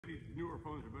these newer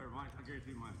phones are better. Mine, I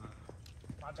guarantee mine's not.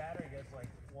 My battery gets like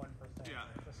 1%. Yeah,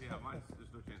 yeah, mine's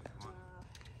there's no chance. Come on.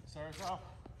 Start us off.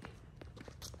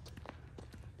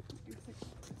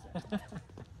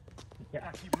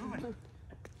 Yeah, keep moving.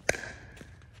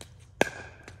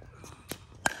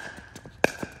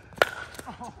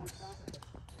 Oh.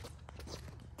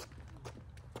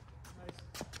 Nice.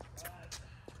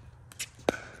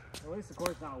 At least the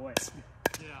court's not wet.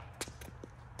 Yeah.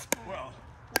 Well,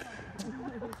 it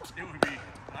would be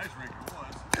nice if it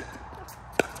was.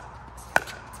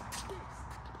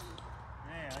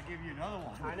 Man, I'll give you another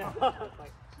one. I know.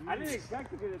 Like, I didn't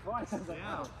expect to get it twice. I was like,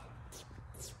 Yeah. oh.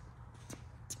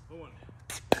 Good one.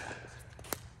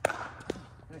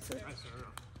 Nice, sir. Nice, sir.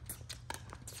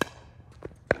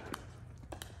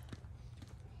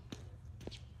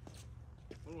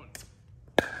 Good one.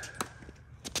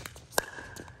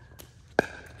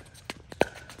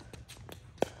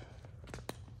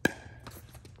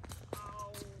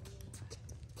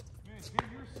 Man, Tim,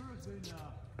 your serve's been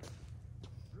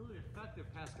really effective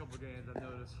past couple of games, I've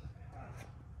noticed.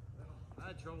 I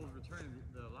had trouble returning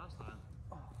the last time.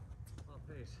 A lot of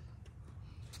pace.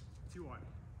 2-1.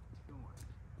 2-1.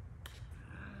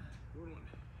 Good one.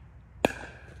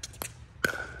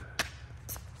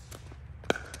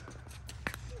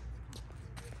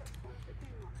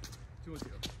 2-2.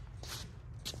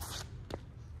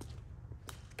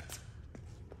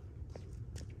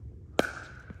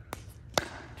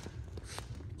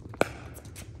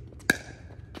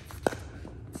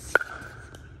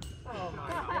 Oh my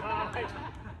God.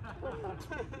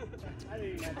 I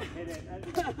didn't even have to hit it. I didn't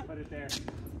even have to put it there.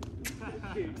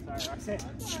 Shoot, sorry,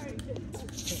 Roxanne. Sorry.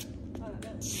 Oh,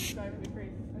 that's driving me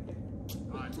crazy. Okay.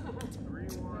 Alright.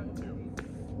 3-1-2.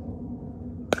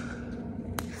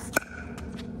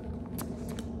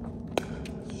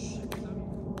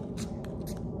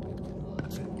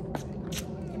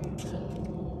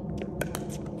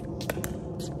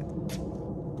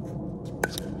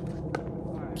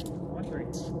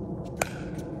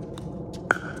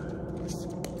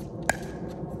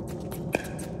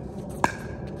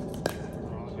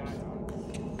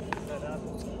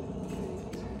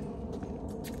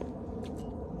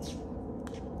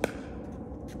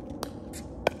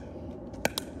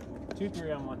 Two,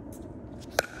 3 on 1.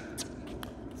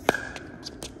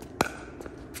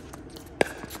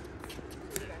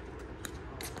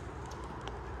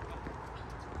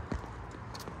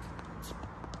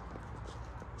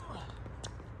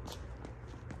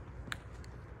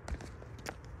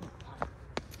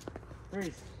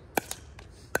 Threes.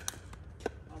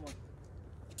 On 1.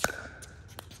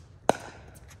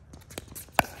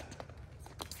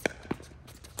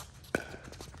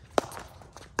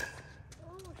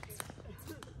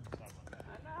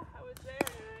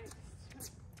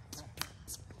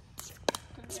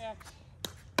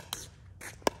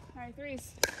 All right, threes.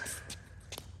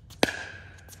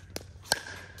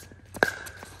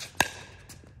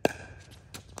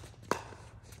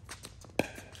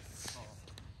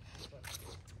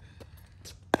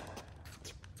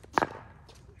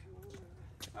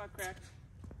 Oh, correct.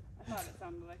 I thought it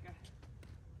sounded like a...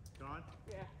 Gone?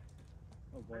 Yeah.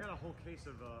 Oh boy. I got a whole case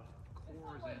of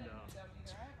cores and okay.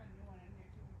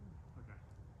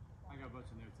 I got a bunch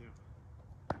in there too.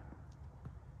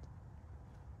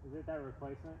 Is it that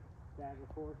replacement bag of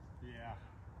course? Yeah.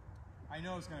 I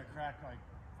know it's going to crack like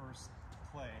first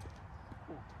play.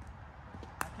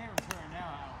 I can't return it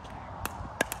now.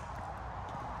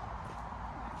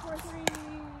 4, 3,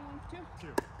 2.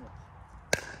 2.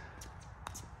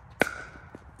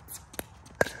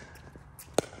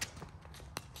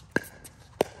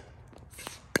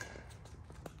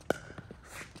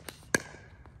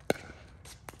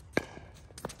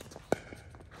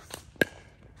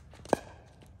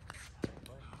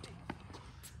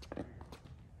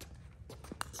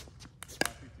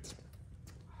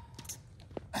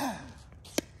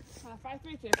 Five,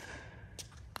 3, 2.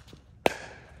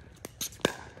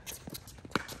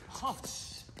 Oh,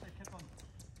 I kept on.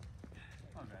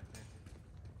 Not bad, Dave.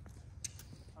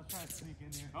 I was trying to sneak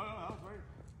in there. Oh, no, that was right.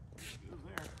 It was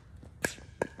there.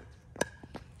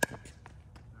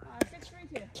 6, 3,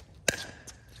 2.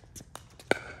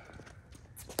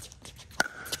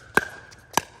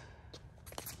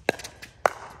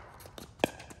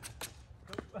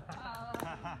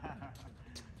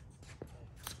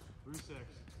 Blue 6.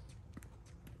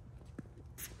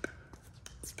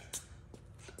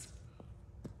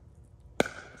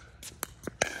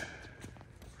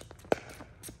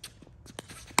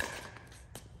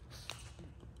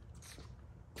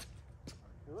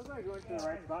 It looks like you went to the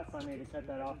right spot, Sonny, to cut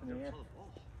that off in the air.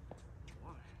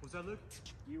 Why? Was that Luke?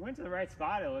 You went to the right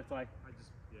spot, it looked like. I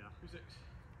just, yeah. 2-6.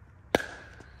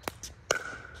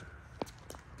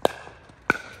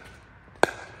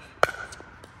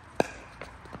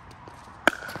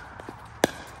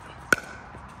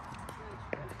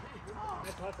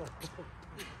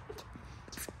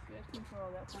 Control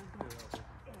that one.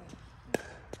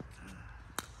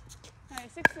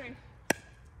 Alright, 6-3.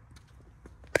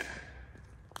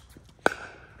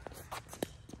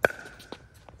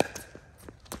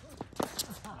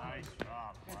 Nice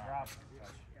drop. Good drop.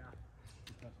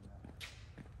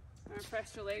 I'm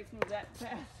impressed your legs move that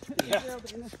fast. Yeah. You're able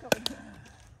to in this couple.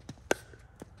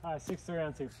 All right, 6-3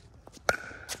 on 2.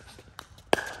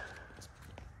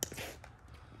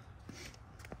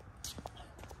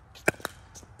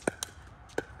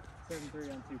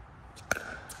 7-3 on 2.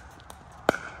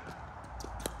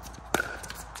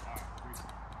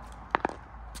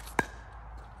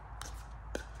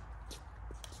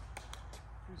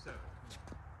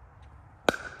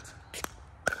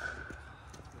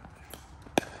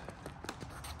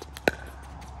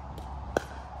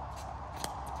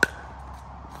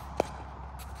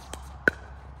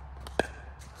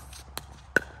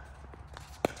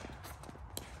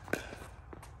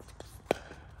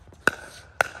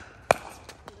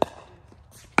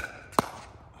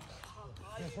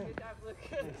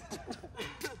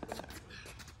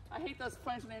 I hate those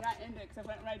points when they're not into it, because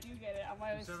when I do get it, I'm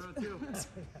always 7-2.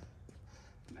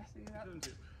 messing it up.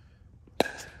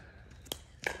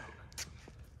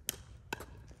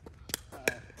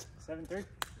 7-3.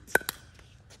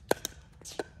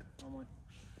 On 1.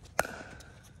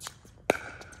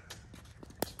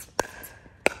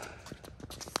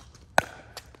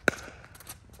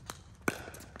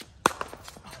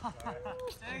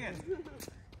 Dang it.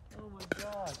 Oh my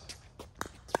gosh.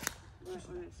 Let's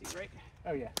see, right?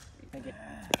 Oh yeah. Thank you.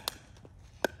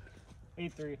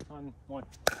 8-3 on 1.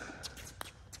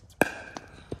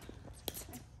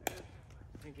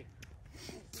 Thank you.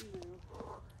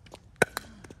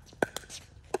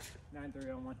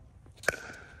 9-3 on 1.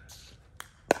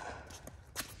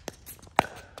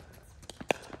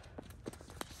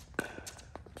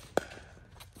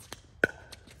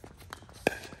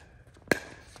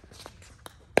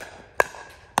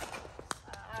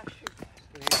 Shoot.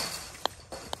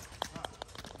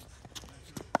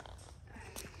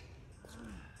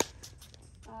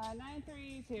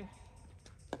 9-3-2.